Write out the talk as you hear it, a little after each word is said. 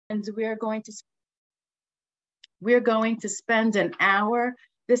And we're going to spend an hour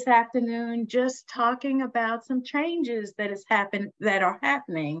this afternoon just talking about some changes that are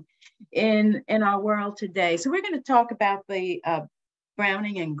happening in our world today. So we're going to talk about the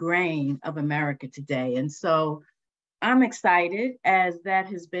browning and graying of America today. And so I'm excited, as that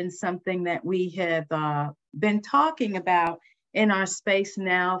has been something that we have been talking about in our space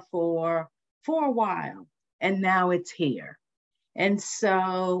now for a while, and now it's here. And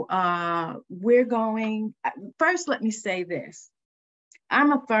so first, let me say this.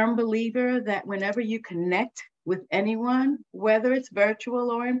 I'm a firm believer that whenever you connect with anyone, whether it's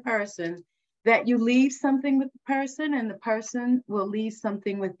virtual or in person, that you leave something with the person and the person will leave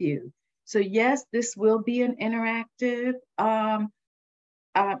something with you. So yes, this will be an interactive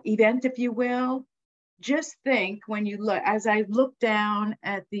event, if you will. Just think when you look, as I look down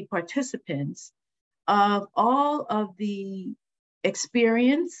at the participants, of all of the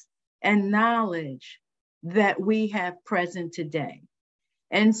experience and knowledge that we have present today.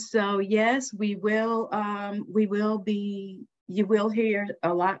 And so, yes, you will hear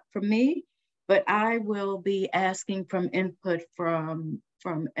a lot from me, but I will be asking from input from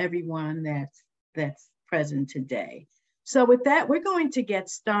everyone that's present today. So with that, we're going to get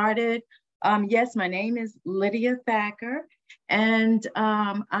started. Yes, my name is Lydia Thacker, and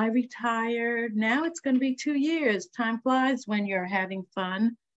I retired. Now it's going to be 2 years. Time flies when you're having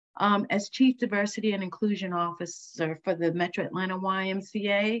fun. As Chief Diversity and Inclusion Officer for the Metro Atlanta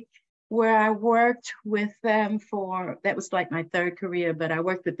YMCA, where I worked with them that was like my third career, but I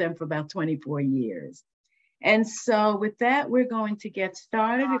worked with them for about 24 years. And so with that, we're going to get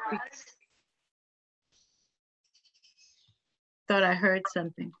started. Thought I heard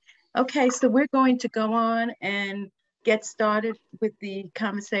something. Okay, so we're going to go on and get started with the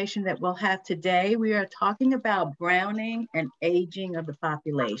conversation that we'll have today. We are talking about browning and aging of the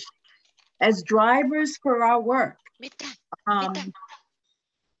population as drivers for our work.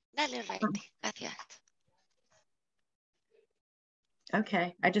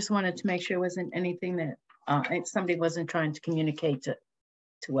 Okay, I just wanted to make sure it wasn't anything that somebody wasn't trying to communicate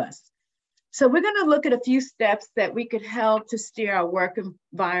to us. So we're going to look at a few steps that we could help to steer our work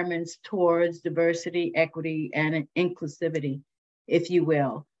environments towards diversity, equity, and inclusivity, if you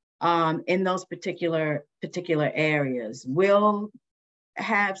will, in those particular areas. We'll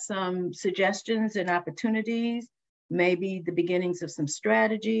have some suggestions and opportunities, maybe the beginnings of some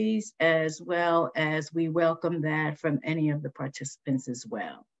strategies, as well as we welcome that from any of the participants as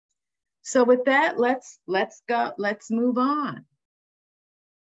well. So with that, let's move on.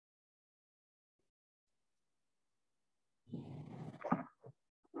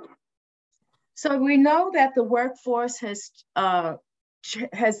 So we know that the workforce has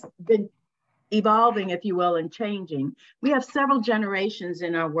been evolving, if you will, and changing. We have several generations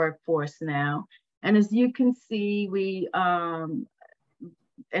in our workforce now. And as you can see, and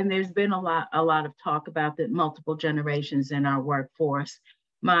there's been a lot of talk about the multiple generations in our workforce.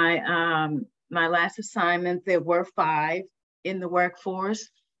 My last assignment, there were 5 in the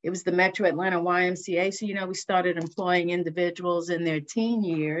workforce. It was the Metro Atlanta YMCA. So, we started employing individuals in their teen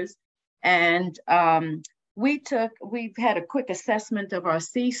years. And we've had a quick assessment of our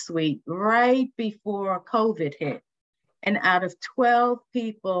C-suite right before COVID hit. And out of 12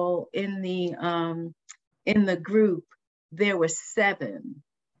 people in the group, there were 7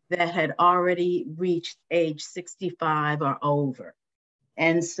 that had already reached age 65 or over.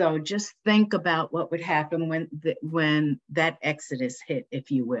 And so just think about what would happen when that exodus hit, if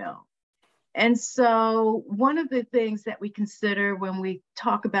you will. And so one of the things that we consider when we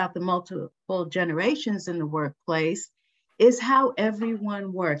talk about the multiple generations in the workplace is how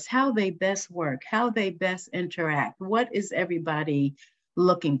everyone works, how they best work, how they best interact. What is everybody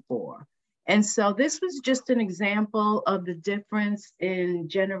looking for? And so this was just an example of the difference in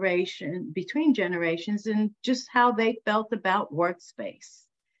between generations and just how they felt about workspace.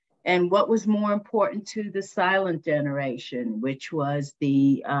 And what was more important to the silent generation, which was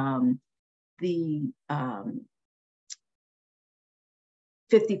the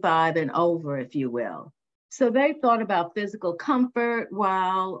 55 and over, if you will. So they thought about physical comfort,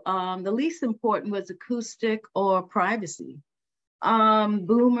 while the least important was acoustic or privacy.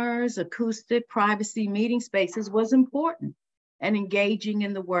 Boomers, acoustic, privacy, meeting spaces was important, and engaging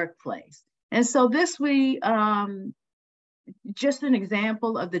in the workplace. And so this just an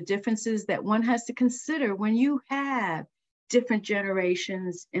example of the differences that one has to consider when you have different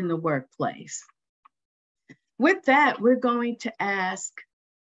generations in the workplace. With that, we're going to ask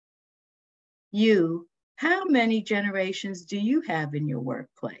you, how many generations do you have in your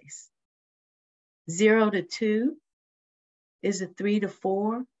workplace? 0 to 2? Is it 3 to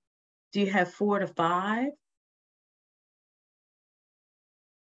 4? Do you have 4 to 5?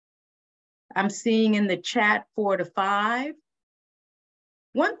 I'm seeing in the chat 4 to 5.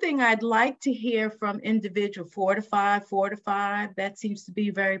 One thing I'd like to hear from individual 4 to 5, 4 to 5, that seems to be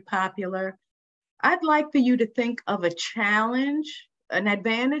very popular. I'd like for you to think of a challenge, an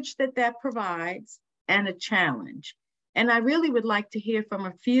advantage that provides, and a challenge. And I really would like to hear from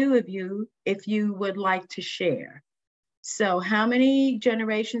a few of you if you would like to share. So how many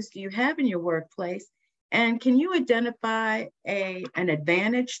generations do you have in your workplace? And can you identify an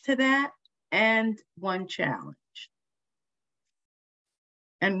advantage to that and one challenge?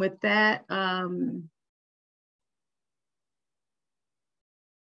 And with that, I'm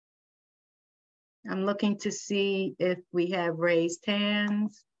looking to see if we have raised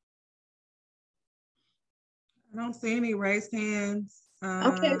hands. I don't see any raised hands.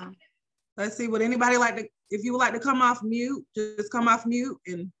 Okay. Let's see, would anybody like to, if you would like to come off mute, just come off mute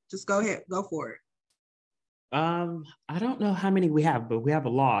and just go ahead, go for it. I don't know how many we have, but we have a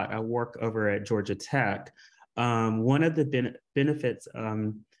lot. I work over at Georgia Tech. One of the benefits,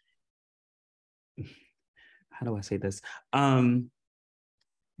 how do I say this?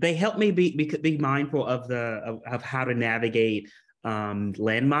 They help me be mindful of how to navigate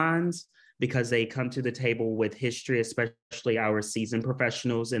landmines, because they come to the table with history, especially our seasoned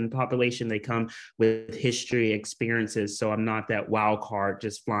professionals in population. They come with history experiences. So I'm not that wild card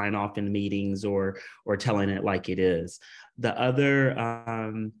just flying off in meetings or telling it like it is. The other,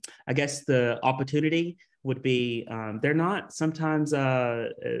 I guess the opportunity would be, they're not sometimes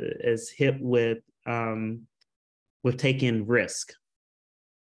as hip with taking risk.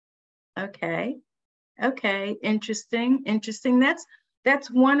 Okay. Interesting.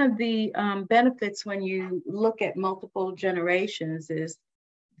 That's one of the benefits when you look at multiple generations, is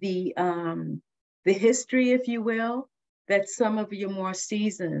the history, if you will, that some of your more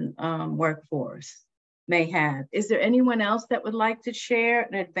seasoned workforce may have. Is there anyone else that would like to share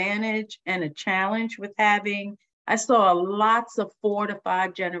an advantage and a challenge with having? I saw lots of 4 to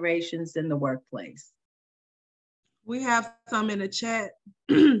 5 generations in the workplace. We have some in the chat.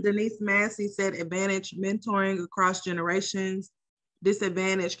 Denise Massey said advantage mentoring across generations,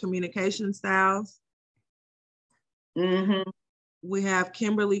 disadvantage communication styles. Mm-hmm. We have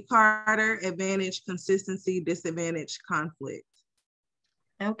Kimberly Carter, advantage consistency, disadvantage conflict.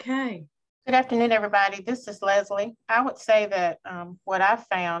 Okay. Good afternoon, everybody. This is Leslie. I would say that what I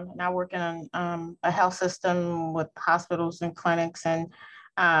found, and I work in a health system with hospitals and clinics, and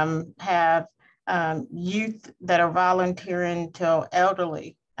have youth that are volunteering to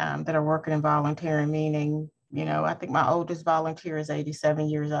elderly that are working and volunteering, meaning, you know, I think my oldest volunteer is 87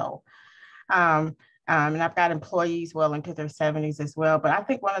 years old. And I've got employees well into their 70s as well. But I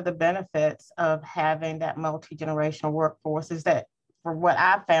think one of the benefits of having that multi-generational workforce is that, for what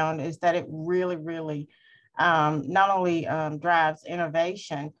I found, is that it really not only drives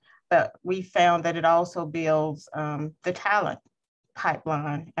innovation, but we found that it also builds the talent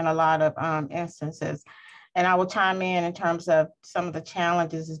pipeline in a lot of instances. And I will chime in terms of some of the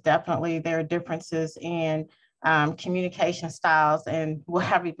challenges. Is definitely there are differences in communication styles, and what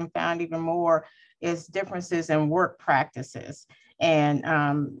I've even found even more is differences in work practices, and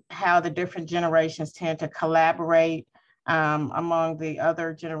how the different generations tend to collaborate among the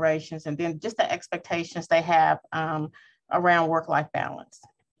other generations, and then just the expectations they have around work-life balance.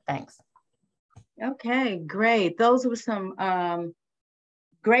 Thanks. Okay, great. Those were some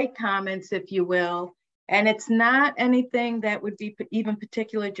great comments, if you will. And it's not anything that would be even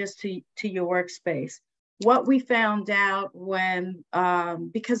particular just to your workspace. What we found out when,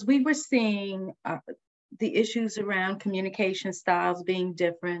 because we were seeing the issues around communication styles being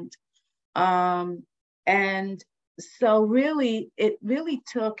different. And so really, it really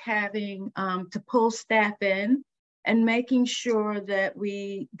took having to pull staff in and making sure that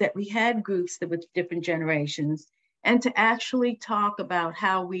we had groups that with different generations, and to actually talk about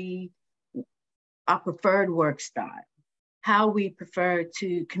how our preferred work style, how we prefer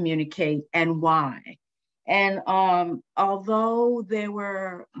to communicate and why. And although there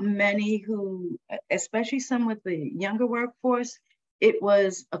were many who, especially some with the younger workforce, it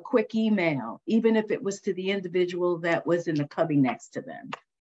was a quick email, even if it was to the individual that was in the cubby next to them.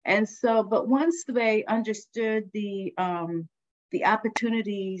 And so, but once they understood the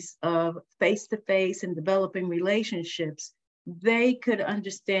opportunities of face-to-face and developing relationships, they could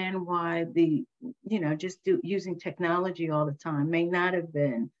understand why using technology all the time may not have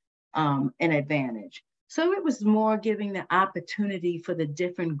been an advantage. So it was more giving the opportunity for the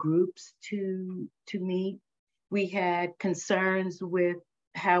different groups to meet. We had concerns with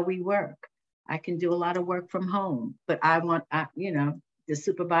how we work. I can do a lot of work from home, but The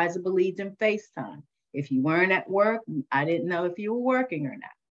supervisor believed in FaceTime. If you weren't at work, I didn't know if you were working or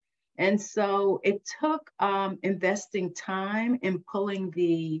not. And so it took investing time in pulling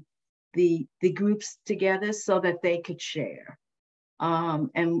the groups together so that they could share.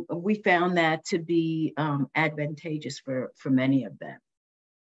 And we found that to be advantageous for many of them.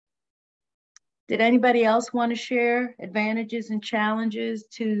 Did anybody else want to share advantages and challenges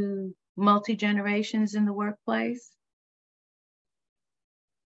to multi-generations in the workplace?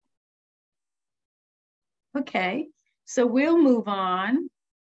 Okay, so we'll move on.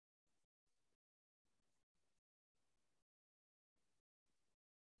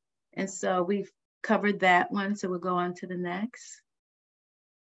 And so we've covered that one, so we'll go on to the next.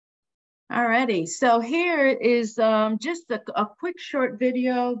 Alrighty, so here is just a quick short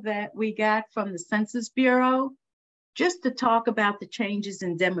video that we got from the Census Bureau, just to talk about the changes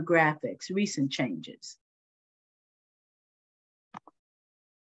in demographics, recent changes.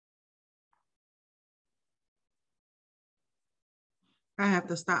 I have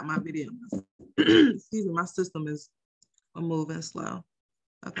to stop my video. Excuse me, my system is moving slow.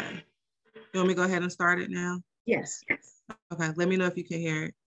 Okay. You want me to go ahead and start it now? Yes. Okay, let me know if you can hear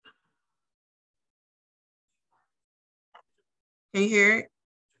it. Can you hear it?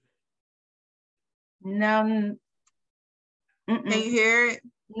 No. Can you hear it?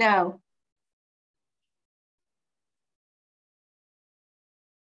 No.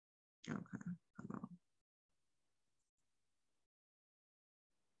 Okay. Hold on.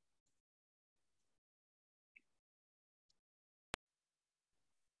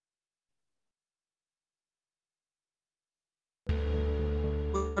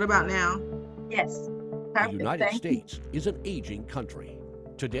 What about now? Yes. The United States is an aging country.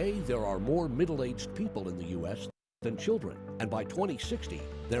 Today, there are more middle-aged people in the U.S. than children, and by 2060,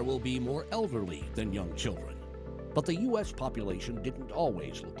 there will be more elderly than young children. But the U.S. population didn't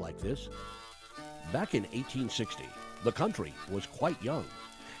always look like this. Back in 1860, the country was quite young.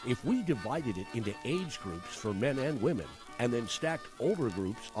 If we divided it into age groups for men and women, and then stacked older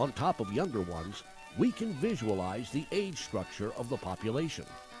groups on top of younger ones, we can visualize the age structure of the population.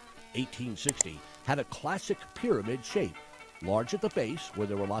 1860 had a classic pyramid shape, large at the base where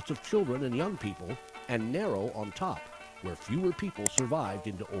there were lots of children and young people, and narrow on top where fewer people survived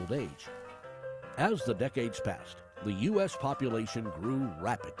into old age. As the decades passed, the U.S. population grew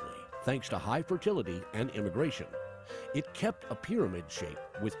rapidly thanks to high fertility and immigration. It kept a pyramid shape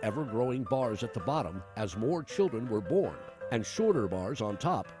with ever-growing bars at the bottom as more children were born, and shorter bars on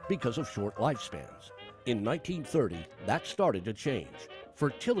top because of short lifespans. In 1930, that started to change.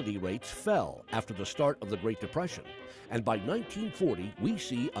 Fertility rates fell after the start of the Great Depression, and by 1940, we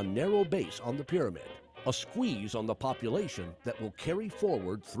see a narrow base on the pyramid, a squeeze on the population that will carry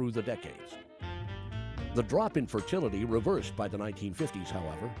forward through the decades. The drop in fertility reversed by the 1950s,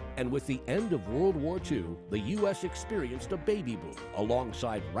 however, and with the end of World War II, the U.S. experienced a baby boom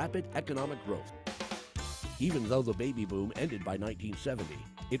alongside rapid economic growth. Even though the baby boom ended by 1970,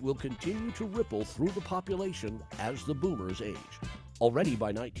 it will continue to ripple through the population as the boomers age. Already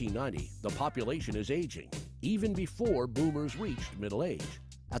by 1990, the population is aging, even before boomers reached middle age.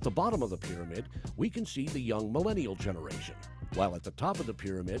 At the bottom of the pyramid, we can see the young millennial generation, while at the top of the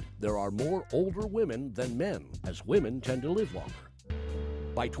pyramid, there are more older women than men, as women tend to live longer.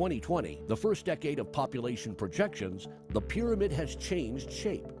 By 2020, the first decade of population projections, the pyramid has changed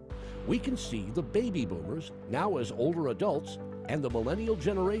shape. We can see the baby boomers, now as older adults, and the millennial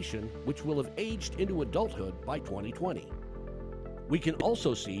generation, which will have aged into adulthood by 2020. We can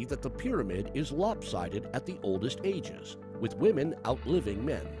also see that the pyramid is lopsided at the oldest ages, with women outliving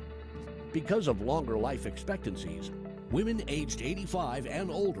men. Because of longer life expectancies, women aged 85 and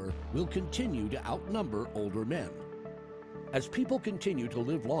older will continue to outnumber older men. As people continue to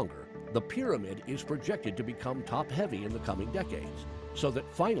live longer, the pyramid is projected to become top-heavy in the coming decades, so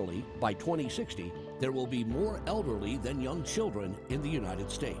that finally, by 2060, there will be more elderly than young children in the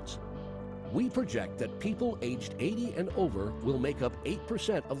United States. We project that people aged 80 and over will make up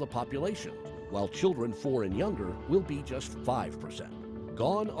 8% of the population, while children 4 and younger will be just 5%.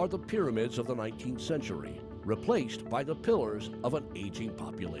 Gone are the pyramids of the 19th century, replaced by the pillars of an aging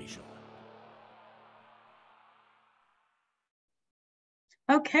population.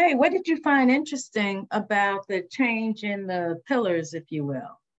 Okay, what did you find interesting about the change in the pillars, if you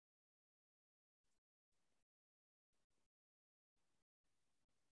will?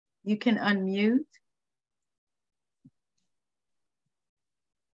 You can unmute.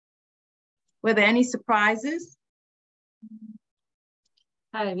 Were there any surprises?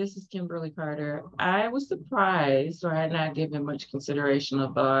 Hi, this is Kimberly Carter. I was surprised, or had not given much consideration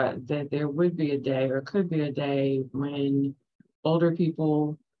of that there would be a day or could be a day when older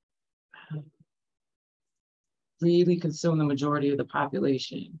people really consume the majority of the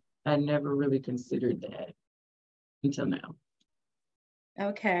population. I never really considered that until now.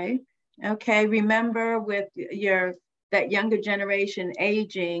 Okay. Okay. Remember with that younger generation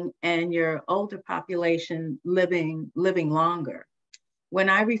aging and your older population living longer. When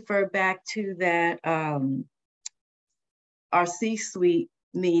I refer back to that our C-suite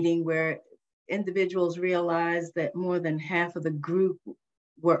meeting where individuals realized that more than half of the group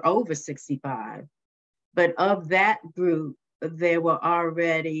were over 65, but of that group, there were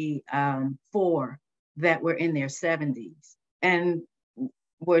already 4 that were in their 70s and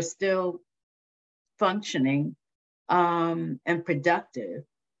were still functioning and productive.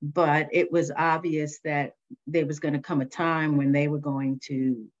 But it was obvious that there was going to come a time when they were going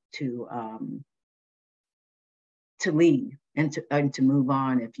to leave and to move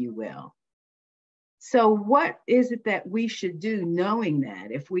on, if you will. So what is it that we should do, knowing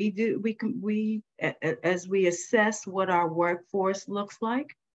that if we do, we as we assess what our workforce looks like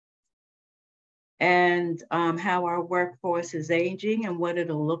and how our workforce is aging and what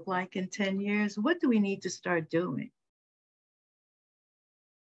it'll look like in 10 years, what do we need to start doing?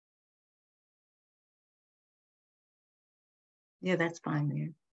 Yeah, that's fine there.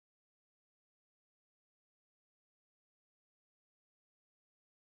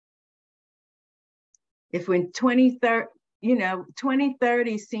 If we're in 2030,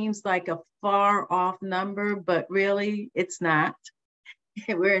 2030 seems like a far off number, but really it's not.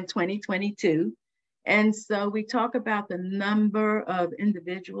 We're in 2022. And so we talk about the number of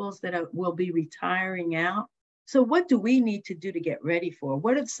individuals that will be retiring out. So what do we need to do to get ready for?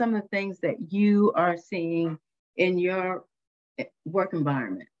 What are some of the things that you are seeing in your work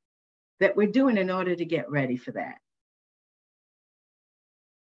environment that we're doing in order to get ready for that?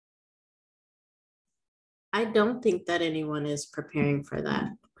 I don't think that anyone is preparing for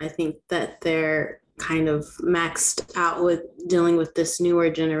that. I think that they're kind of maxed out with dealing with this newer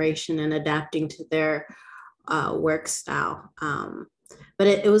generation and adapting to their work style. But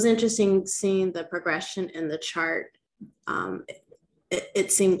it was interesting seeing the progression in the chart.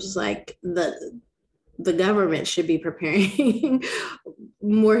 It seems like the government should be preparing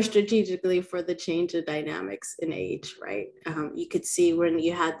more strategically for the change of dynamics in age, right? You could see when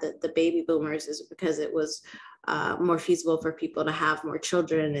you had the baby boomers is because it was more feasible for people to have more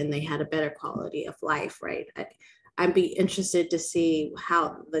children and they had a better quality of life, right? I'd be interested to see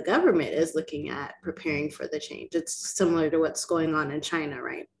how the government is looking at preparing for the change. It's similar to what's going on in China,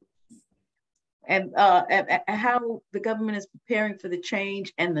 right? And how the government is preparing for the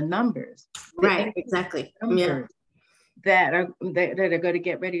change and the numbers. Right, exactly. Yeah. That are going to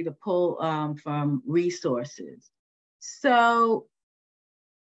get ready to pull from resources. So,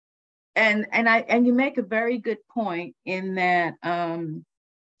 and you make a very good point in that I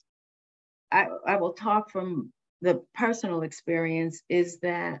will talk from the personal experience is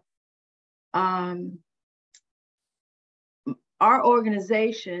that our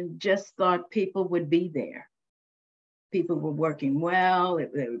organization just thought people would be there. People were working well,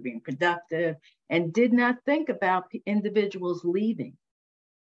 they were being productive, and did not think about individuals leaving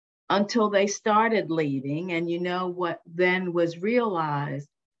until they started leaving. And you know what then was realized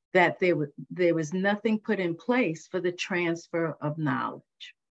that there was nothing put in place for the transfer of knowledge.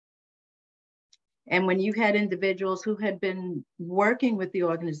 And when you had individuals who had been working with the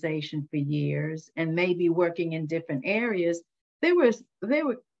organization for years and maybe working in different areas, there was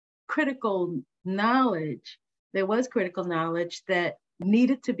critical knowledge. There was critical knowledge that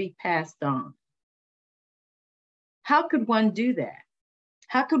needed to be passed on. How could one do that?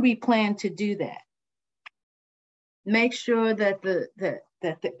 How could we plan to do that? Make sure that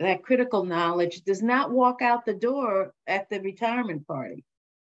that critical knowledge does not walk out the door at the retirement party.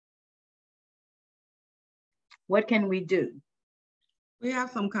 What can we do? We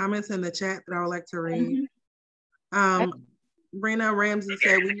have some comments in the chat that I would like to read. Brina Ramsey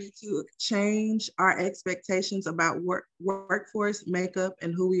said we need to change our expectations about workforce makeup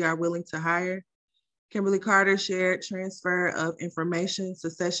and who we are willing to hire. Kimberly Carter shared transfer of information,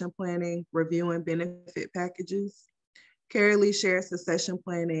 succession planning, reviewing benefit packages. Carrie Lee shared succession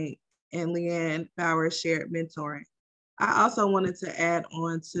planning, and Leanne Bowers shared mentoring. I also wanted to add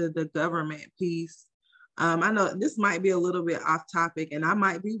on to the government piece. I know this might be a little bit off topic and I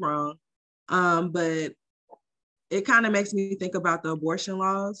might be wrong, but it kind of makes me think about the abortion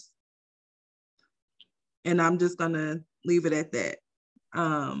laws. And I'm just gonna leave it at that.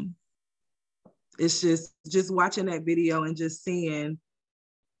 It's just watching that video and just seeing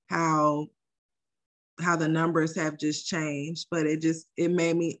how the numbers have just changed, but it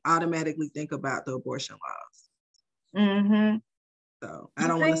made me automatically think about the abortion laws. Mm-hmm. So I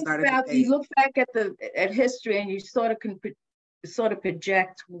don't want to start at the You base. look back at history and you sort of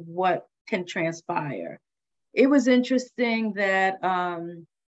project what can transpire. It was interesting that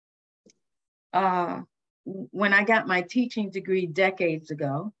when I got my teaching degree decades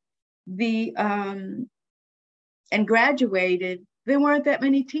ago, and graduated, there weren't that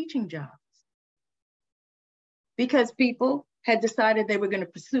many teaching jobs because people had decided they were going to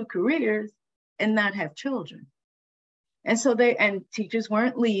pursue careers and not have children. And so teachers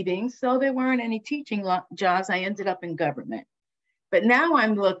weren't leaving, so there weren't any teaching jobs. I ended up in government. But now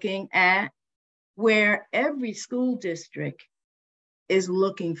I'm looking at where every school district is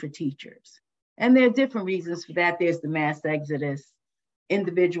looking for teachers. And there are different reasons for that. There's the mass exodus,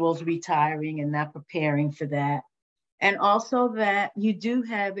 individuals retiring and not preparing for that. And also that you do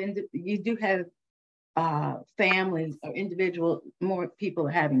have families or more people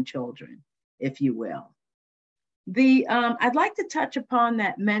are having children, if you will. I'd like to touch upon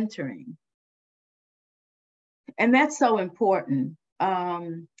that mentoring. And that's so important.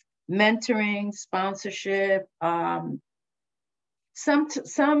 Mentoring, sponsorship.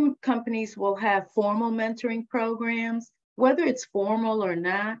 Some companies will have formal mentoring programs. Whether it's formal or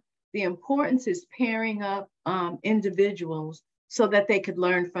not, the importance is pairing up individuals so that they could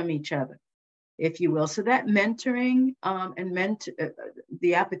learn from each other, if you will. So that mentoring and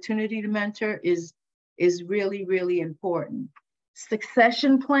the opportunity to mentor is really, really important.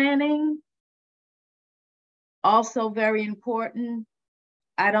 Succession planning, also very important.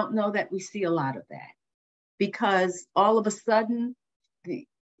 I don't know that we see a lot of that because all of a sudden,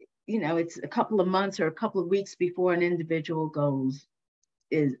 it's a couple of months or a couple of weeks before an individual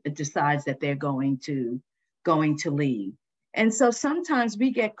decides that they're going to leave. And so sometimes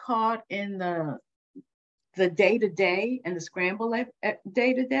we get caught in the day-to-day and the scramble at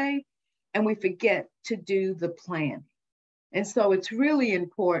day-to-day, and we forget to do the planning. And so it's really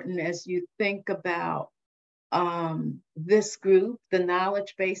important as you think about this group, the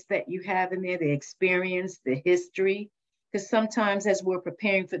knowledge base that you have in there, the experience, the history, because sometimes as we're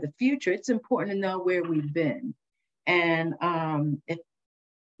preparing for the future, it's important to know where we've been. And if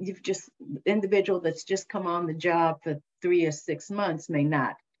individual that's just come on the job for 3 or 6 months may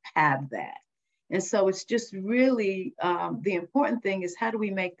not have that. And so it's just really, the important thing is how do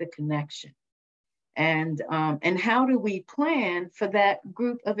we make the connection? And how do we plan for that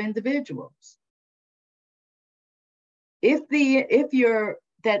group of individuals? If you're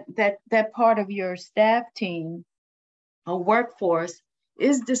that part of your staff team or workforce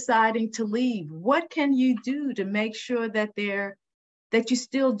is deciding to leave, what can you do to make sure that you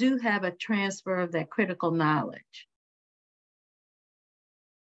still do have a transfer of that critical knowledge?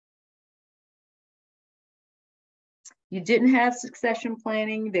 You didn't have succession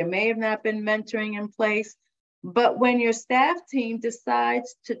planning. There may have not been mentoring in place, but when your staff team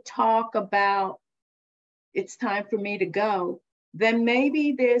decides to talk about it's time for me to go, then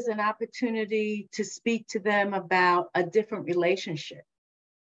maybe there's an opportunity to speak to them about a different relationship.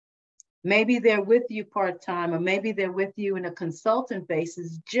 Maybe they're with you part-time, or maybe they're with you in a consultant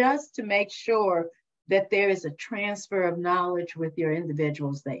basis just to make sure that there is a transfer of knowledge with your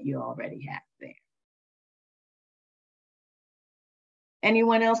individuals that you already have there.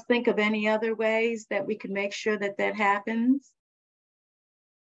 Anyone else think of any other ways that we can make sure that happens?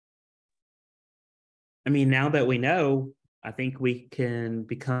 I mean, now that we know, I think we can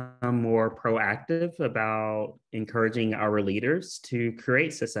become more proactive about encouraging our leaders to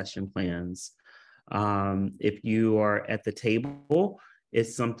create succession plans. If you are at the table,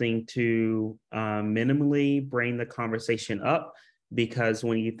 it's something to minimally bring the conversation up, because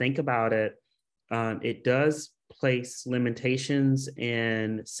when you think about it, it does place limitations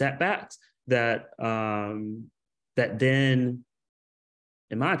and setbacks that then,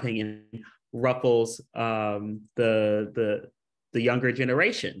 in my opinion, ruffles the younger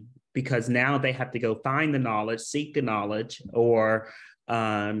generation, because now they have to go find the knowledge, seek the knowledge, or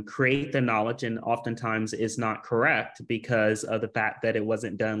create the knowledge, and oftentimes is not correct because of the fact that it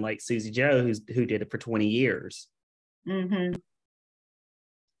wasn't done like Susie Joe, who did it for 20 years. Mm-hmm.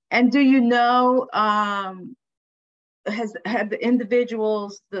 And do you know, have the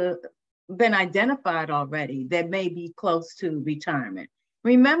individuals been identified already that may be close to retirement?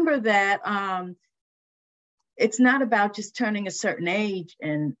 Remember that it's not about just turning a certain age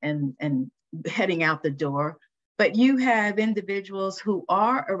and heading out the door, but you have individuals who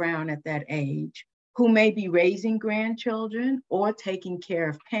are around at that age who may be raising grandchildren or taking care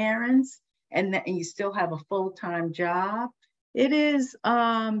of parents, and you still have a full-time job. It is,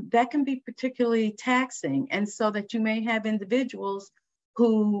 that can be particularly taxing. And so that you may have individuals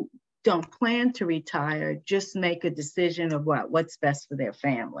who don't plan to retire, just make a decision of what's best for their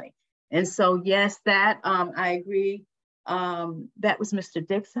family. And so, yes, that I agree. That was Mr.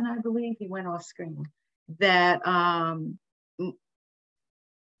 Dixon, I believe. He went off screen. That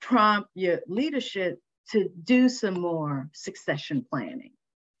prompt your leadership to do some more succession planning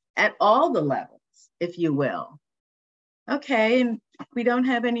at all the levels, if you will. Okay, and we don't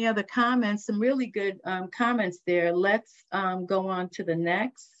have any other comments, some really good comments there. Let's go on to the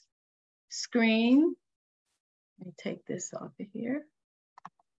next screen. Let me take this off of here.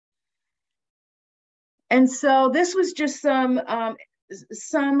 And so this was just some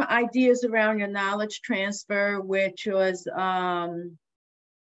ideas around your knowledge transfer, which was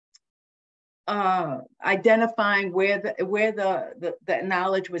identifying where the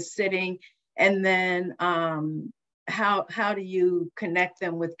knowledge was sitting, and then how do you connect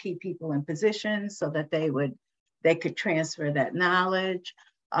them with key people in positions so that they could transfer that knowledge,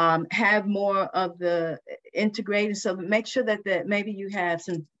 have more of the integrated, so make sure that maybe you have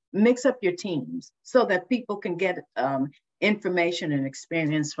some, mix up your teams so that people can get information and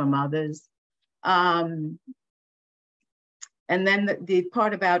experience from others. And then the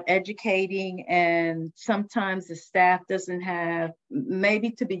part about educating, and sometimes the staff doesn't have,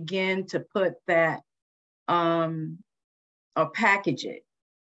 maybe to begin to put that or package it,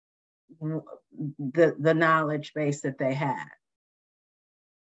 the knowledge base that they have.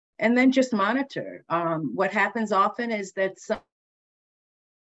 And then just monitor. What happens often is that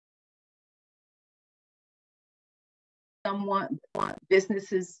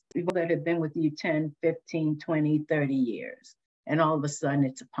businesses that have been with you 10, 15, 20, 30 years, and all of a sudden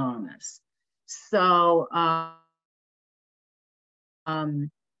it's upon us. So,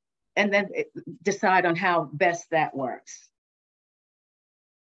 and then decide on how best that works.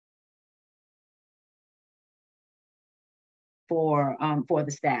 For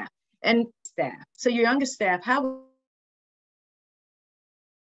the staff. So your younger staff,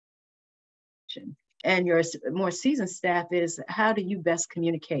 and your more seasoned staff is, how do you best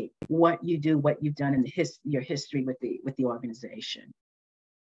communicate what you do, what you've done in your history with the organization.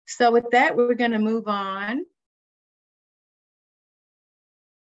 So with that, we're going to move on.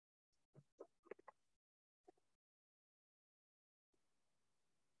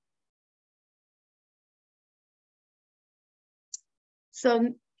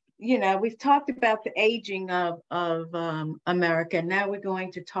 So, you know, we've talked about the aging of America. Now we're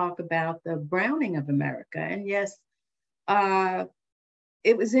going to talk about the browning of America. And yes,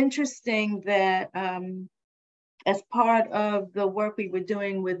 it was interesting that as part of the work we were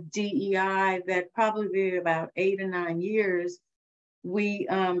doing with DEI, that probably about 8 or 9 years, we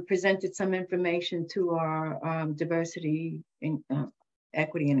presented some information to our diversity,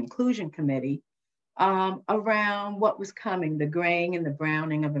 equity and inclusion committee around what was coming, the graying and the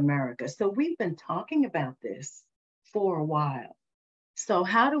browning of America. So we've been talking about this for a while. So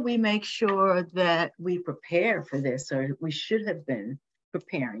how do we make sure that we prepare for this, or we should have been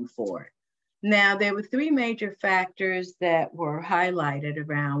preparing for it? Now, there were 3 major factors that were highlighted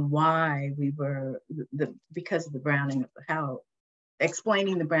around why we were, because of the browning,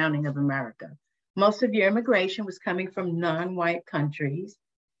 explaining the browning of America. Most of your immigration was coming from non-white countries,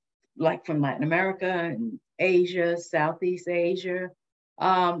 like from Latin America and Asia, Southeast Asia.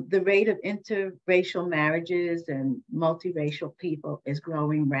 The rate of interracial marriages and multiracial people is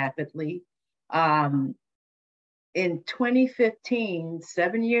growing rapidly. In 2015,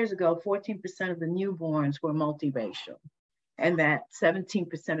 7 years ago, 14% of the newborns were multiracial, and that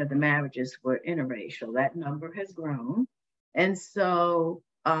 17% of the marriages were interracial. That number has grown. And so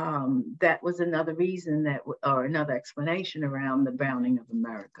that was another reason or another explanation around the browning of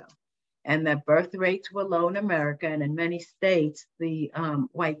America. And that birth rates were low in America, and in many states, the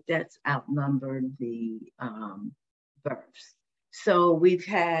white deaths outnumbered the births. So we've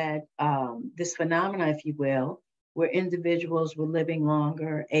had this phenomena, if you will, where individuals were living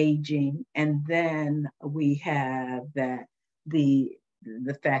longer, aging, and then we have that the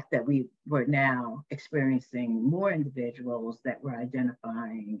fact that we were now experiencing more individuals that were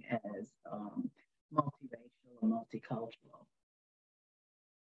identifying as multiracial or multicultural.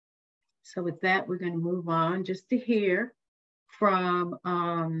 So with that, we're going to move on just to hear from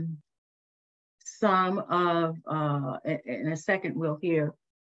some of, in a second, we'll hear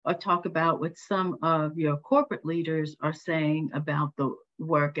or talk about what some of your corporate leaders are saying about the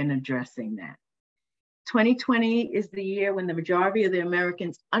work and addressing that. 2020 is the year when the majority of the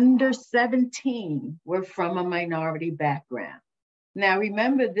Americans under 17 were from a minority background. Now,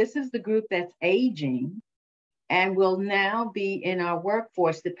 remember, this is the group that's aging and will now be in our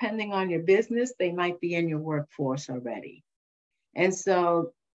workforce. Depending on your business, they might be in your workforce already. And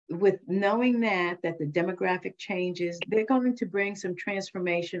so with knowing that the demographic changes, they're going to bring some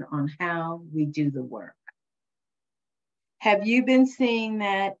transformation on how we do the work. Have you been seeing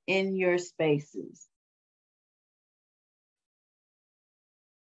that in your spaces?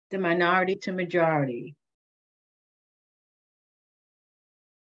 The minority to majority.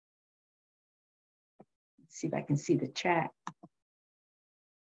 Let's see if I can see the chat.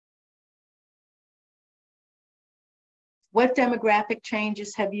 What demographic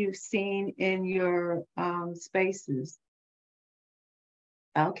changes have you seen in your spaces?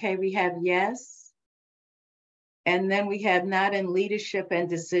 Okay, we have yes. And then we have not in leadership and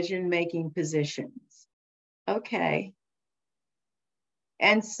decision-making positions. Okay.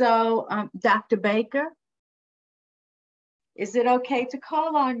 And so, Dr. Baker, is it okay to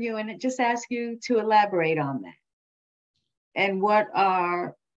call on you and just ask you to elaborate on that? And what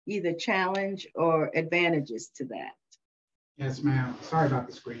are either challenge or advantages to that? Yes, ma'am. Sorry about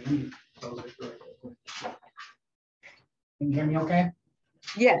the screen. Let me close it really quick. Can you hear me okay?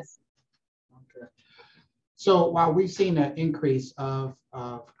 Yes. Okay. So while we've seen an increase of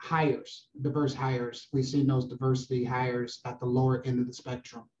hires, diverse hires, we've seen those diversity hires at the lower end of the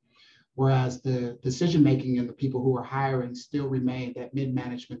spectrum, whereas the decision-making and the people who are hiring still remain, that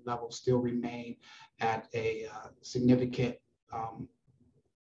mid-management level still remain at a significant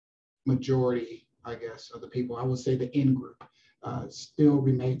majority, I guess, of the people. I would say the in-group still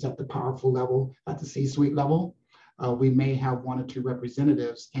remains at the powerful level, at the C-suite level. We may have one or two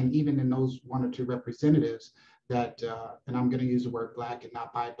representatives, and even in those one or two representatives that, and I'm going to use the word Black and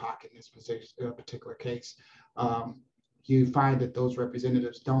not BIPOC in this particular case, you find that those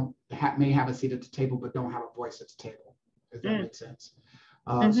representatives may have a seat at the table, but don't have a voice at the table, if that makes sense.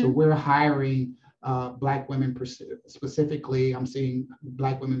 So we're hiring Black women specifically. I'm seeing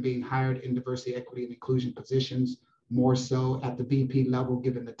Black women being hired in diversity, equity, and inclusion positions, more so at the VP level,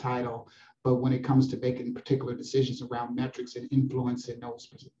 given the title. But when it comes to making particular decisions around metrics and influence in those,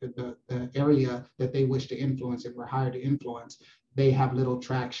 the area that they wish to influence and were hired to influence, they have little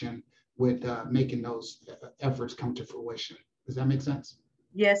traction with making those efforts come to fruition. Does that make sense?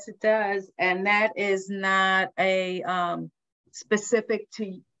 Yes, it does. And that is not a specific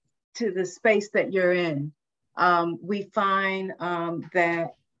to the space that you're in. We find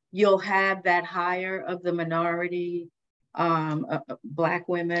that you'll have that hire of the minority, Black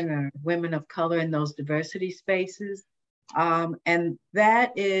women or women of color in those diversity spaces. And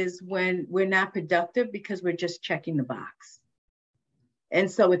that is when we're not productive because we're just checking the box. And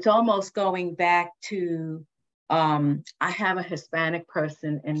so it's almost going back to, I have a Hispanic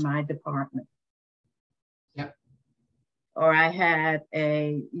person in my department. Yep. Or I have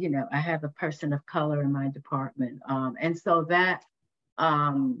a person of color in my department. And so that,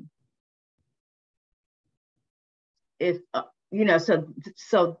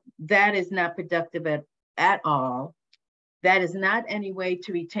 so that is not productive at all. That is not any way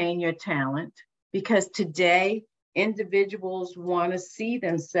to retain your talent, because today individuals want to see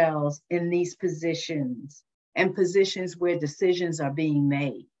themselves in these positions and positions where decisions are being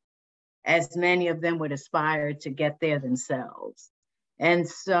made, as many of them would aspire to get there themselves. And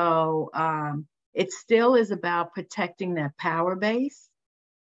so it still is about protecting that power base.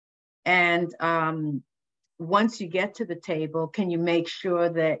 And once you get to the table, can you make sure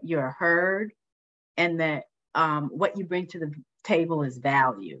that you're heard and that what you bring to the table is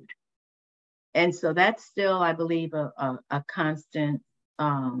valued? And so that's still, I believe, a constant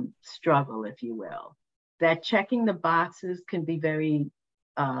struggle, if you will. That checking the boxes can be very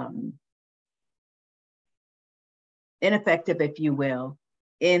ineffective, if you will,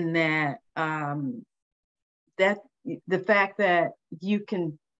 in that that the fact that you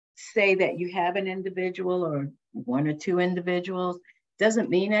can say that you have an individual or one or two individuals doesn't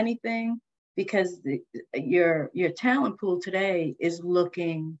mean anything, because your talent pool today is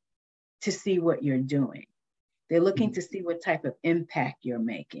looking to see what you're doing. They're looking to see what type of impact you're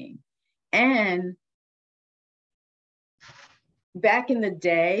making. And back in the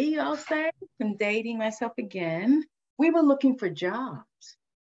day, I'll say, I'm dating myself again, we were looking for jobs.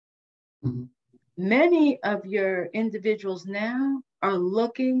 Mm-hmm. Many of your individuals now are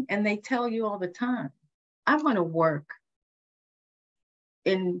looking, and they tell you all the time, I want to work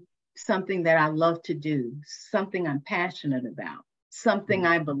in something that I love to do, something I'm passionate about, something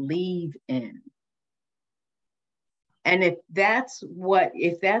I believe in. And if that's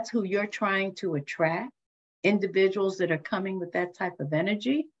who you're trying to attract, individuals that are coming with that type of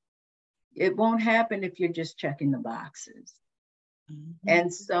energy, it won't happen if you're just checking the boxes. Mm-hmm.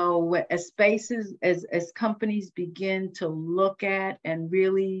 And so as spaces, as companies begin to look at and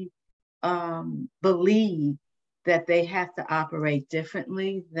really believe that they have to operate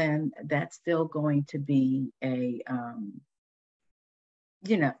differently, then that's still going to be a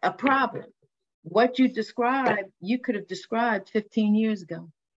a problem. What you described, you could have described 15 years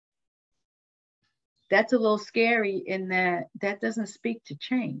ago. That's a little scary in that that doesn't speak to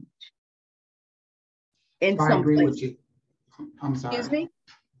change. In I some agree places. with you. I'm sorry. Excuse me?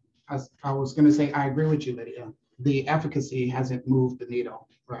 I was going to say, I agree with you, Lydia. The efficacy hasn't moved the needle,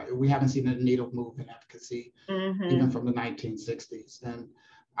 right? We haven't seen the needle move in efficacy, even from the 1960s. And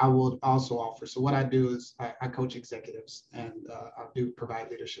I would also offer, so what I do is I coach executives, and I do provide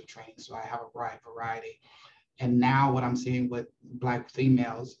leadership training. So I have a wide variety. And now what I'm seeing with Black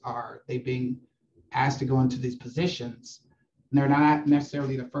females are they being asked to go into these positions. And they're not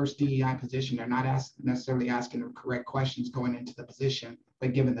necessarily the first DEI position. They're not necessarily asking the correct questions going into the position,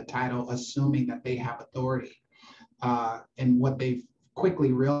 but given the title, assuming that they have authority. And what they've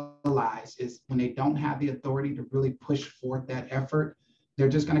quickly realized is when they don't have the authority to really push forth that effort, they're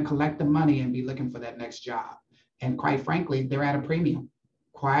just going to collect the money and be looking for that next job. And quite frankly, they're at a premium.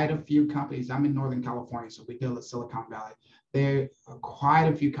 Quite a few companies, I'm in Northern California, so we deal with Silicon Valley. There are quite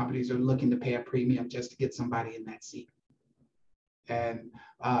a few companies are looking to pay a premium just to get somebody in that seat. And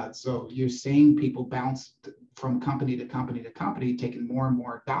so you're seeing people bounce from company to company to company, taking more and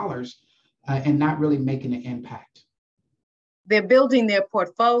more dollars and not really making an impact. They're building their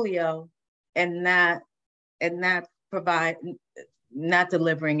portfolio and not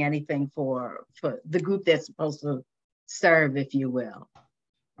delivering anything for the group they're supposed to serve, if you will.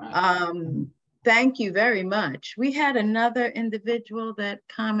 Right. Thank you very much. We had another individual that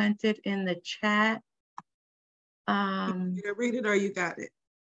commented in the chat. You can read it or you got it?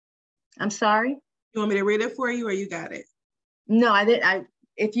 I'm sorry? You want me to read it for you or you got it? No, I didn't.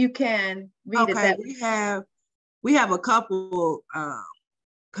 If you can read it. Okay, we have a couple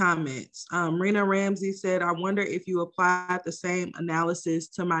comments. Rena Ramsey said, I wonder if you applied the same analysis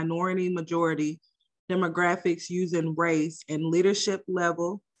to minority majority demographics using race and leadership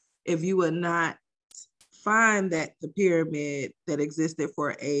level, if you would not find that the pyramid that existed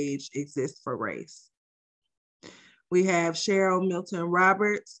for age exists for race. We have Cheryl Milton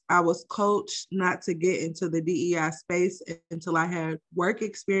Roberts. I was coached not to get into the DEI space until I had work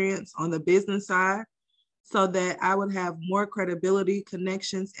experience on the business side so that I would have more credibility,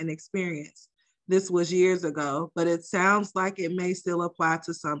 connections, and experience. This was years ago, but it sounds like it may still apply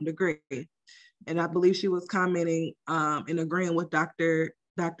to some degree. And I believe she was commenting and agreeing with Dr.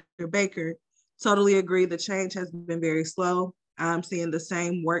 Baker. Totally agree, the change has been very slow. I'm seeing the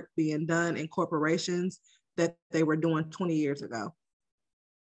same work being done in corporations that they were doing 20 years ago.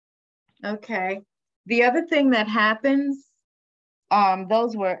 Okay. The other thing that happens,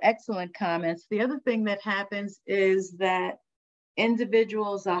 those were excellent comments. The other thing that happens is that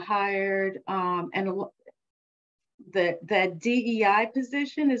individuals are hired and that DEI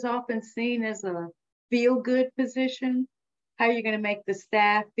position is often seen as a feel-good position. How are you going to make the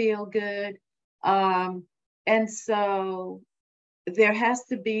staff feel good? And so there has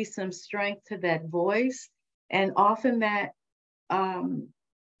to be some strength to that voice. And often that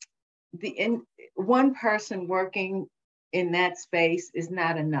one person working in that space is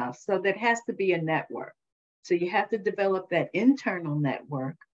not enough. So there has to be a network. So you have to develop that internal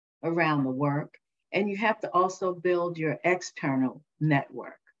network around the work, and you have to also build your external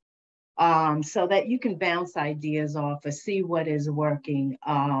network so that you can bounce ideas off or see what is working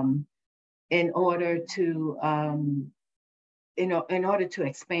in order to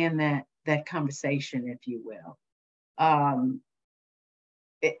expand that conversation, if you will.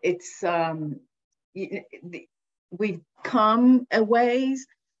 We've come a ways,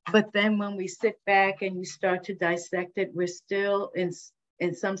 but then when we sit back and you start to dissect it, we're still in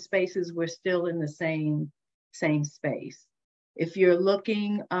some spaces, we're still in the same space. If you're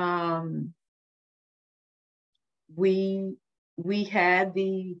looking, we had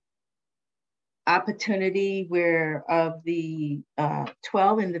the opportunity where of the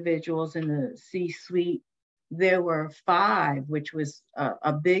 12 individuals in the C-suite, there were 5, which was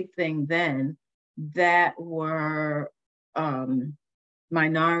a big thing then, that were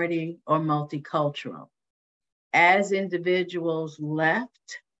minority or multicultural. As individuals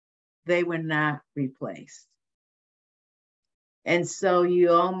left, they were not replaced. And so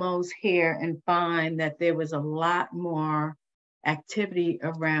you almost hear and find that there was a lot more activity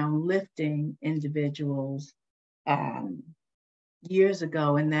around lifting individuals years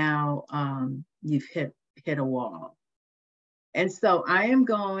ago, and now you've hit a wall. And so I am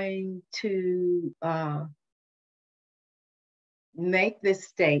going to make this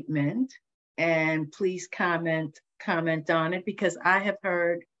statement, and please comment on it, because I have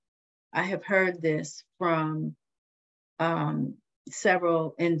heard this from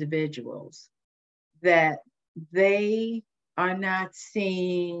several individuals that they are not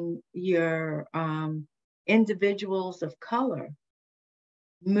seeing your individuals of color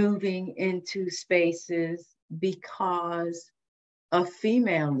moving into spaces because of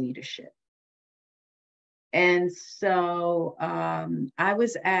female leadership. And so I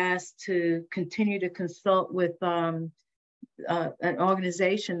was asked to continue to consult with an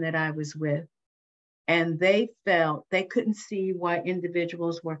organization that I was with, and they felt they couldn't see why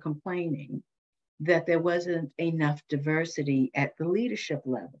individuals were complaining that there wasn't enough diversity at the leadership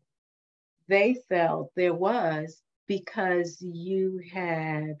level. They felt there was because you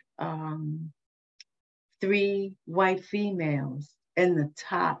had 3 white females in the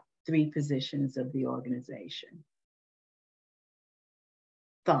top 3 positions of the organization.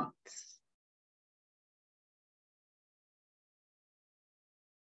 Thoughts?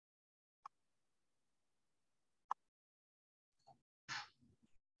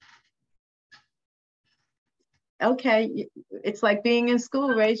 Okay, it's like being in school,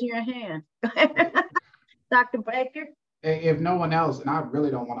 raising your hand. Dr. Baker? If no one else, and I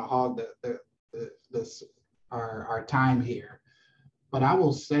really don't want to hog our time here, but I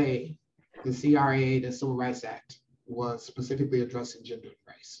will say the CRA, the Civil Rights Act, was specifically addressing gender and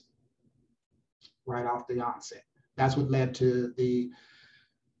race right off the onset. That's what led to the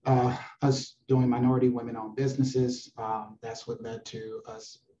us doing minority women-owned businesses. That's what led to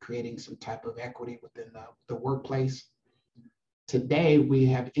us creating some type of equity within the workplace. Today, we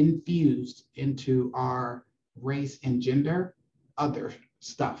have infused into our race and gender other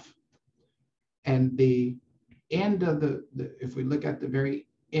stuff. And the end of if we look at the very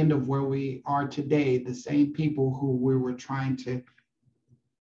end of where we are today, the same people who we were trying to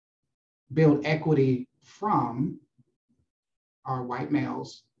build equity from, our white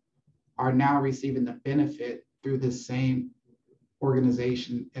males, are now receiving the benefit through the same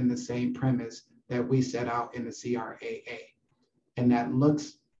organization and the same premise that we set out in the CRAA. And that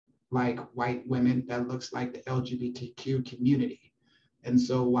looks like white women, that looks like the LGBTQ community. And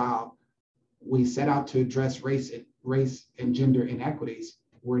so while we set out to address race and gender inequities,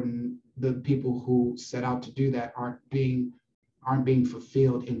 the people who set out to do that aren't being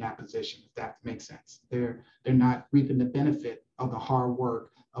fulfilled in that position, if that makes sense. They're not reaping the benefit of the hard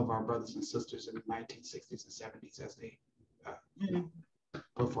work of our brothers and sisters in the 1960s and 70s as they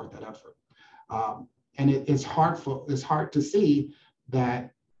put forth that effort. And it's hard to see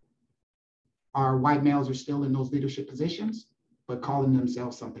that our white males are still in those leadership positions, but calling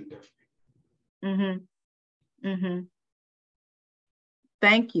themselves something different. Mm-hmm. Mm-hmm.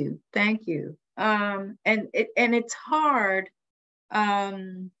 Thank you. And it's hard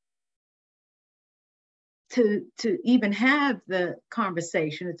to even have the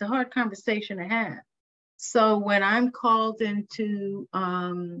conversation. It's a hard conversation to have. So when I'm called into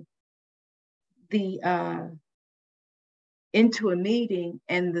into a meeting,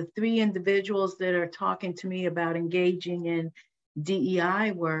 and the 3 individuals that are talking to me about engaging in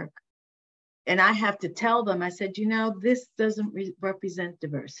DEI work, and I have to tell them, I said, this doesn't represent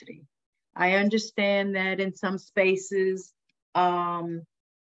diversity. I understand that in some spaces, there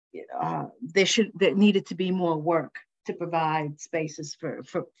needed to be more work to provide spaces for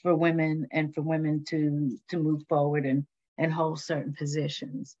women and for women to move forward and hold certain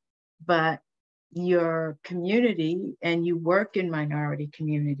positions. But your community, and you work in minority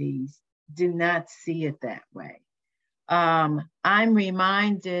communities, do not see it that way. I'm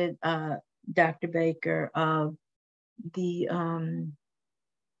reminded, Dr. Baker, of the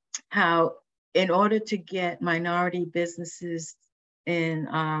how in order to get minority businesses in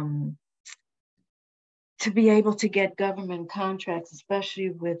to be able to get government contracts,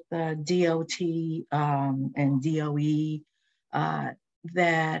 especially with DOT and DOE,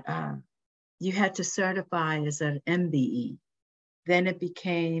 that you had to certify as an MBE. Then it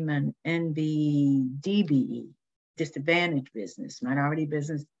became an NBDBE, disadvantaged business, minority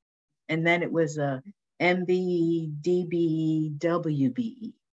business. And then it was a MBDB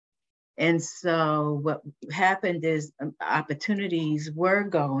WBE. And so what happened is opportunities were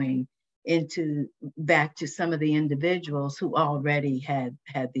going back to some of the individuals who already had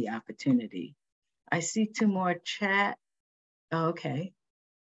the opportunity. I see 2 more chat. Oh, okay.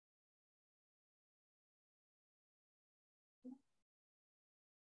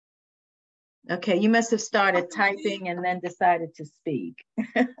 Okay, you must have started typing and then decided to speak.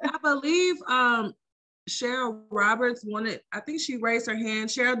 I believe Cheryl Roberts I think she raised her hand.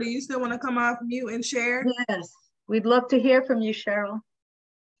 Cheryl, do you still want to come off mute and share? Yes, we'd love to hear from you, Cheryl.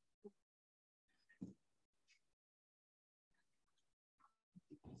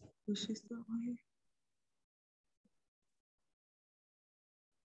 Is she still on here?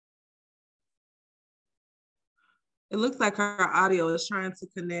 It looks like her audio is trying to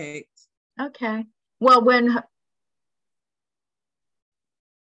connect. Okay. Well,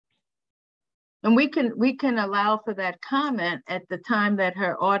 and we can allow for that comment at the time that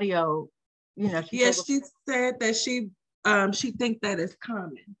her audio, Yes, she said that she think that is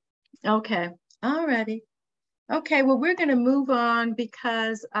common. Okay. All righty. Okay. Well, we're going to move on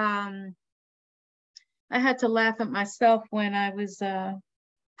because I had to laugh at myself when I was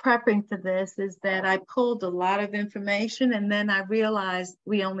prepping for this, is that I pulled a lot of information and then I realized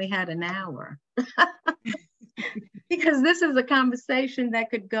we only had an hour because this is a conversation that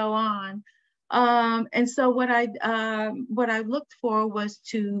could go on. And so what I looked for was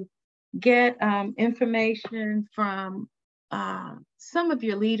to get information from some of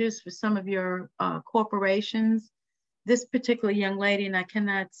your leaders for some of your corporations. This particular young lady, and I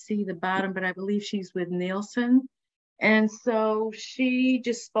cannot see the bottom, but I believe she's with Nielsen. And so she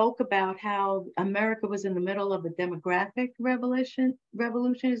just spoke about how America was in the middle of a demographic revolution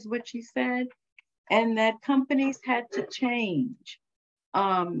is what she said, and that companies had to change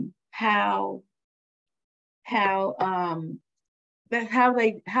how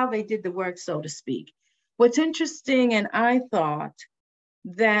they did the work, so to speak. What's interesting, and I thought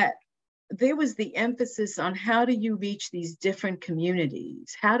that there was the emphasis on how do you reach these different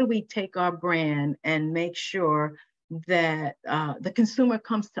communities? How do we take our brand and make sure that the consumer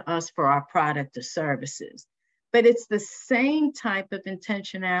comes to us for our product or services? But it's the same type of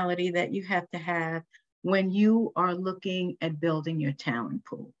intentionality that you have to have when you are looking at building your talent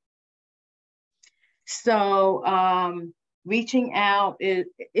pool. So reaching out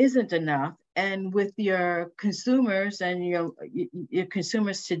isn't enough. And with your consumers and your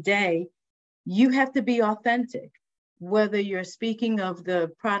consumers today, you have to be authentic, whether you're speaking of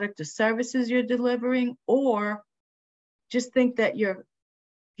the product or services you're delivering, or just think that your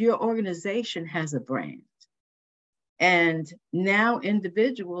organization has a brand. And now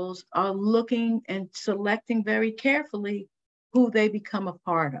individuals are looking and selecting very carefully who they become a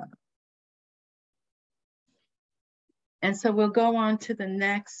part of. And so we'll go on to the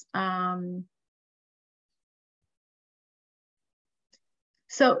next.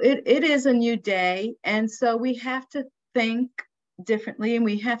 So it is a new day. And so we have to think differently and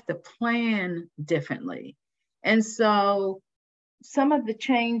we have to plan differently. And so some of the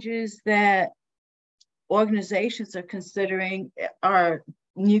changes that organizations are considering are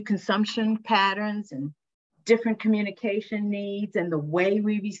new consumption patterns and different communication needs and the way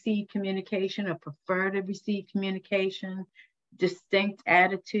we receive communication or prefer to receive communication, distinct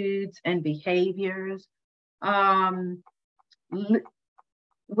attitudes and behaviors.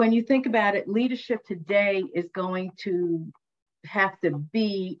 When you think about it, leadership today is going to have to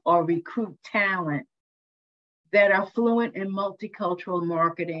be or recruit talent that are fluent in multicultural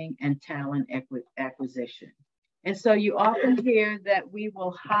marketing and talent acquisition. And so you often hear that we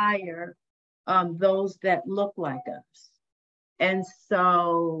will hire those that look like us. And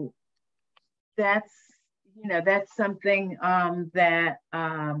so that's something that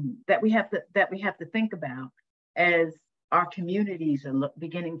we have to think about as our communities are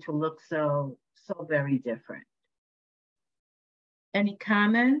beginning to look so very different. Any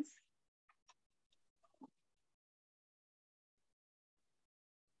comments?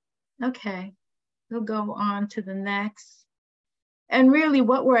 Okay, we'll go on to the next. And really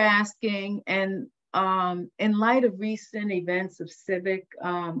what we're asking, and in light of recent events of civic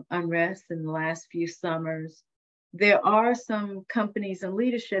unrest in the last few summers, there are some companies and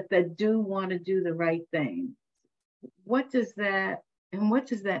leadership that do want to do the right thing. What does that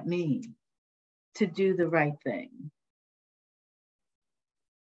mean, to do the right thing?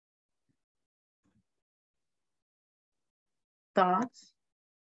 Thoughts?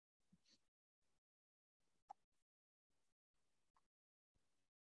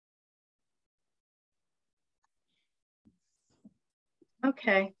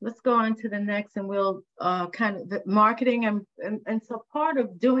 Okay, let's go on to the next, and we'll kind of the marketing and so part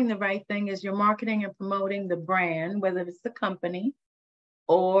of doing the right thing is you're marketing and promoting the brand, whether it's the company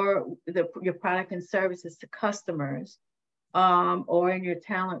or your product and services to customers, or in your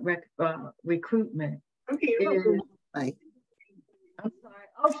talent recruitment. Okay, I'm sorry.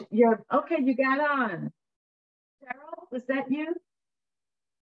 Oh, you're okay. You got on. Cheryl, was that you?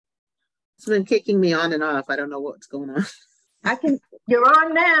 It's been kicking me on and off. I don't know what's going on. You're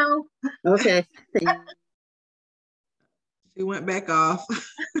on now. Okay. She went back off.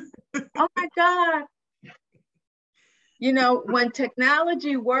 Oh my God. You know, when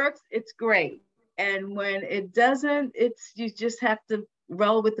technology works, it's great. And when it doesn't, you just have to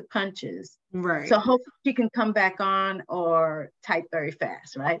roll with the punches. Right. So hopefully she can come back on or type very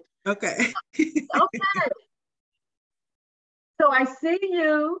fast, right? Okay. Okay. So I see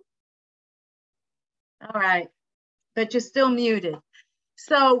you. All right, but you're still muted.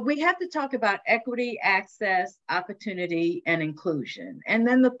 So we have to talk about equity, access, opportunity, and inclusion. And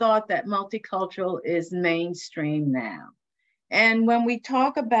then the thought that multicultural is mainstream now. And when we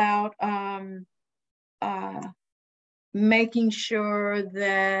talk about making sure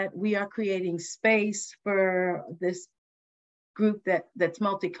that we are creating space for this group that's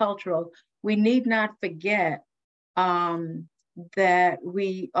multicultural, we need not forget that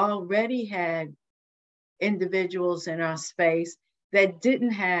we already had individuals in our space that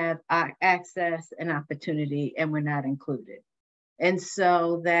didn't have access and opportunity and were not included. And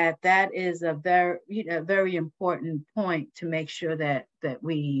so that is a very important point to make sure that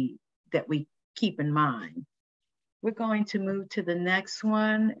we keep in mind. We're going to move to the next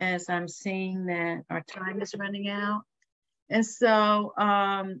one as I'm seeing that our time is running out. And so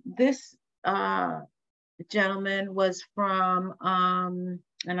this gentleman was from, and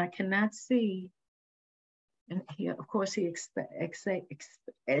I cannot see, and he, of course, he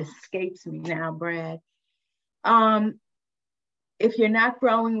escapes me now, Brad. If you're not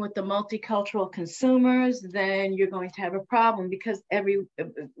growing with the multicultural consumers, then you're going to have a problem because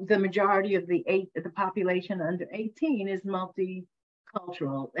the majority of the population under 18 is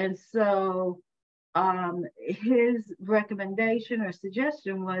multicultural. And so his recommendation or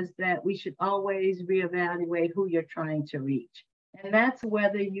suggestion was that we should always reevaluate who you're trying to reach. And that's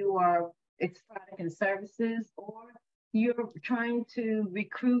whether it's product and services, or you're trying to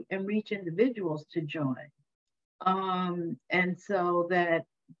recruit and reach individuals to join. And so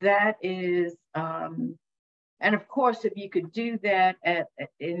that is, and of course, if you could do that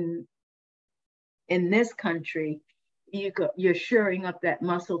in this country, you're shoring up that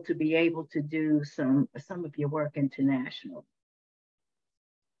muscle to be able to do some of your work international.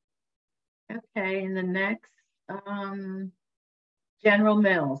 Okay, and the next, General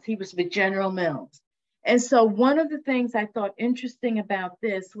Mills. He was with General Mills. And so one of the things I thought interesting about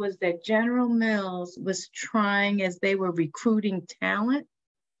this was that General Mills was trying, as they were recruiting talent,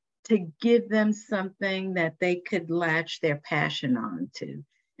 to give them something that they could latch their passion on to.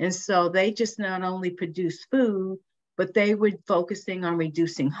 And so they just not only produced food, but they were focusing on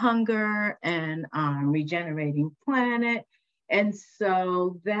reducing hunger and regenerating planet. And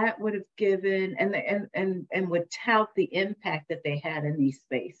so that would have given, and would tout the impact that they had in these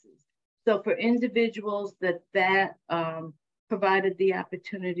spaces. So for individuals that provided the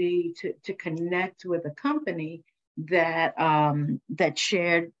opportunity to connect with a company that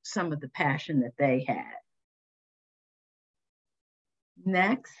shared some of the passion that they had.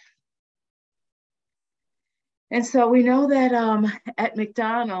 Next. And so we know that at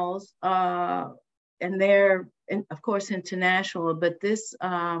McDonald's, and they're of course international, but this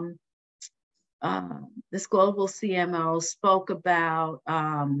this global CMO spoke about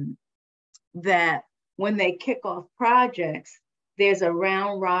that when they kick off projects, there's a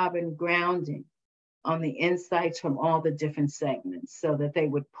round robin grounding on the insights from all the different segments so that they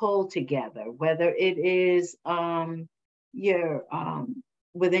would pull together, whether it is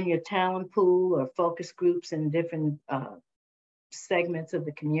within your talent pool or focus groups in different segments of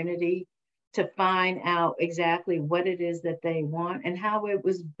the community, to find out exactly what it is that they want and how it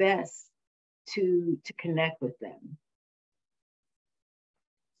was best to connect with them.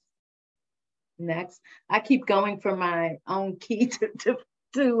 Next, I keep going for my own key to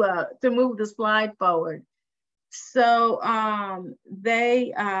move the slide forward. So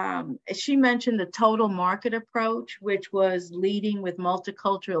she mentioned the total market approach, which was leading with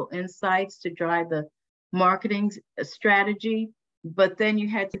multicultural insights to drive the marketing strategy. But then you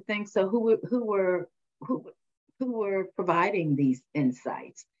had to think, so who were providing these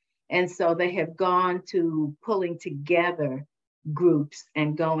insights? And so they have gone to pulling together groups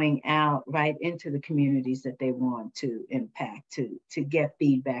and going out right into the communities that they want to impact, to get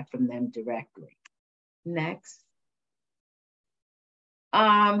feedback from them directly. Next.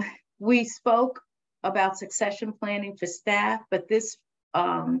 We spoke about succession planning for staff, but this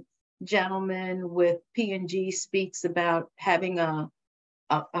gentleman with P&G speaks about having a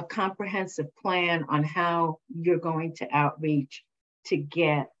comprehensive plan on how you're going to outreach to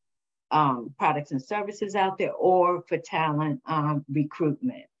get products and services out there, or for talent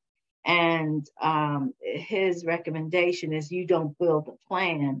recruitment. And his recommendation is you don't build a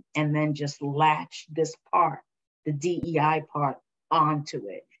plan and then just latch this part, the DEI part, onto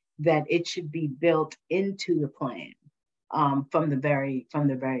it, that it should be built into the plan from the very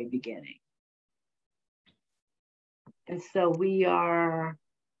beginning. And so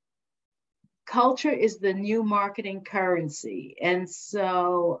culture is the new marketing currency. And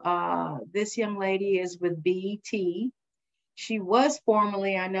so this young lady is with BET. She was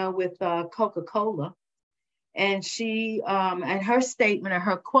formerly, I know, with Coca-Cola. And she, and her statement or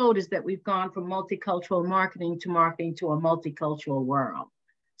her quote is that we've gone from multicultural marketing to a multicultural world.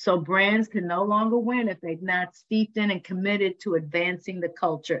 So brands can no longer win if they've not steeped in and committed to advancing the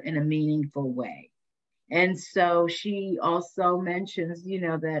culture in a meaningful way. And so she also mentions,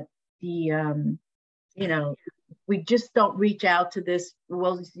 that the, we just don't reach out to this,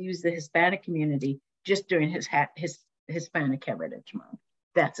 we'll use the Hispanic community just during his Hispanic Heritage Month.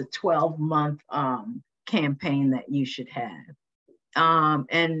 That's a 12-month campaign that you should have.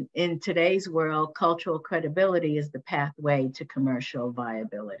 And in today's world, cultural credibility is the pathway to commercial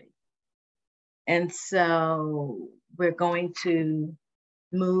viability. And so we're going to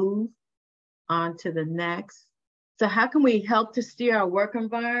move on to the next. So how can we help to steer our work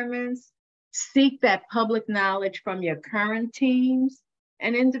environments? Seek that public knowledge from your current teams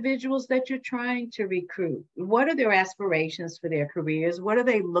and individuals that you're trying to recruit. What are their aspirations for their careers? What are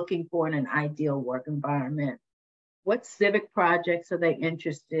they looking for in an ideal work environment? What civic projects are they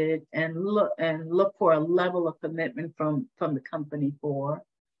interested in? Look for a level of commitment from the company for.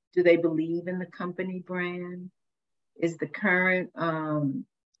 Do they believe in the company brand? Is the current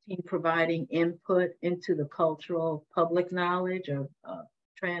team providing input into the cultural public knowledge or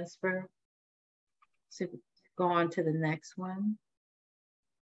transfer? So go on to the next one.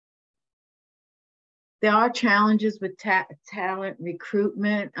 There are challenges with talent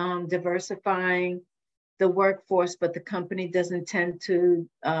recruitment, diversifying the workforce, but the company doesn't tend to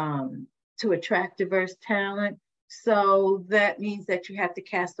attract diverse talent. So that means that you have to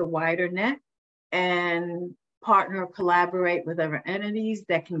cast a wider net and partner or collaborate with other entities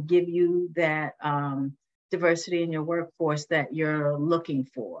that can give you that diversity in your workforce that you're looking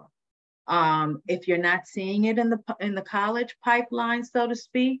for. If you're not seeing it in the college pipeline, so to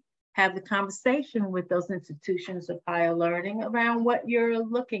speak, have the conversation with those institutions of higher learning around what you're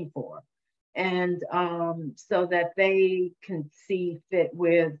looking for. And so that they can see fit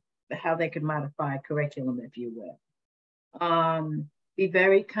with how they could modify curriculum, if you will. Be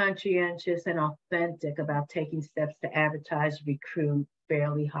very conscientious and authentic about taking steps to advertise, recruit,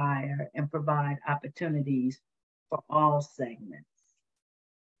 fairly hire, and provide opportunities for all segments.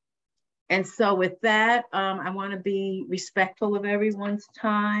 And so with that, I want to be respectful of everyone's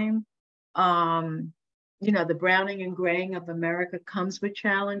time. The browning and graying of America comes with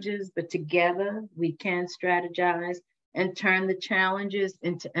challenges, but together we can strategize and turn the challenges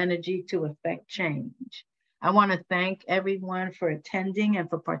into energy to affect change. I want to thank everyone for attending and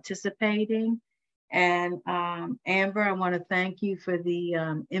for participating. And Amber, I want to thank you for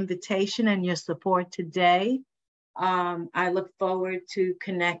the invitation and your support today. I look forward to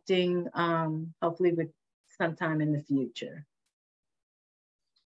connecting, hopefully with sometime in the future.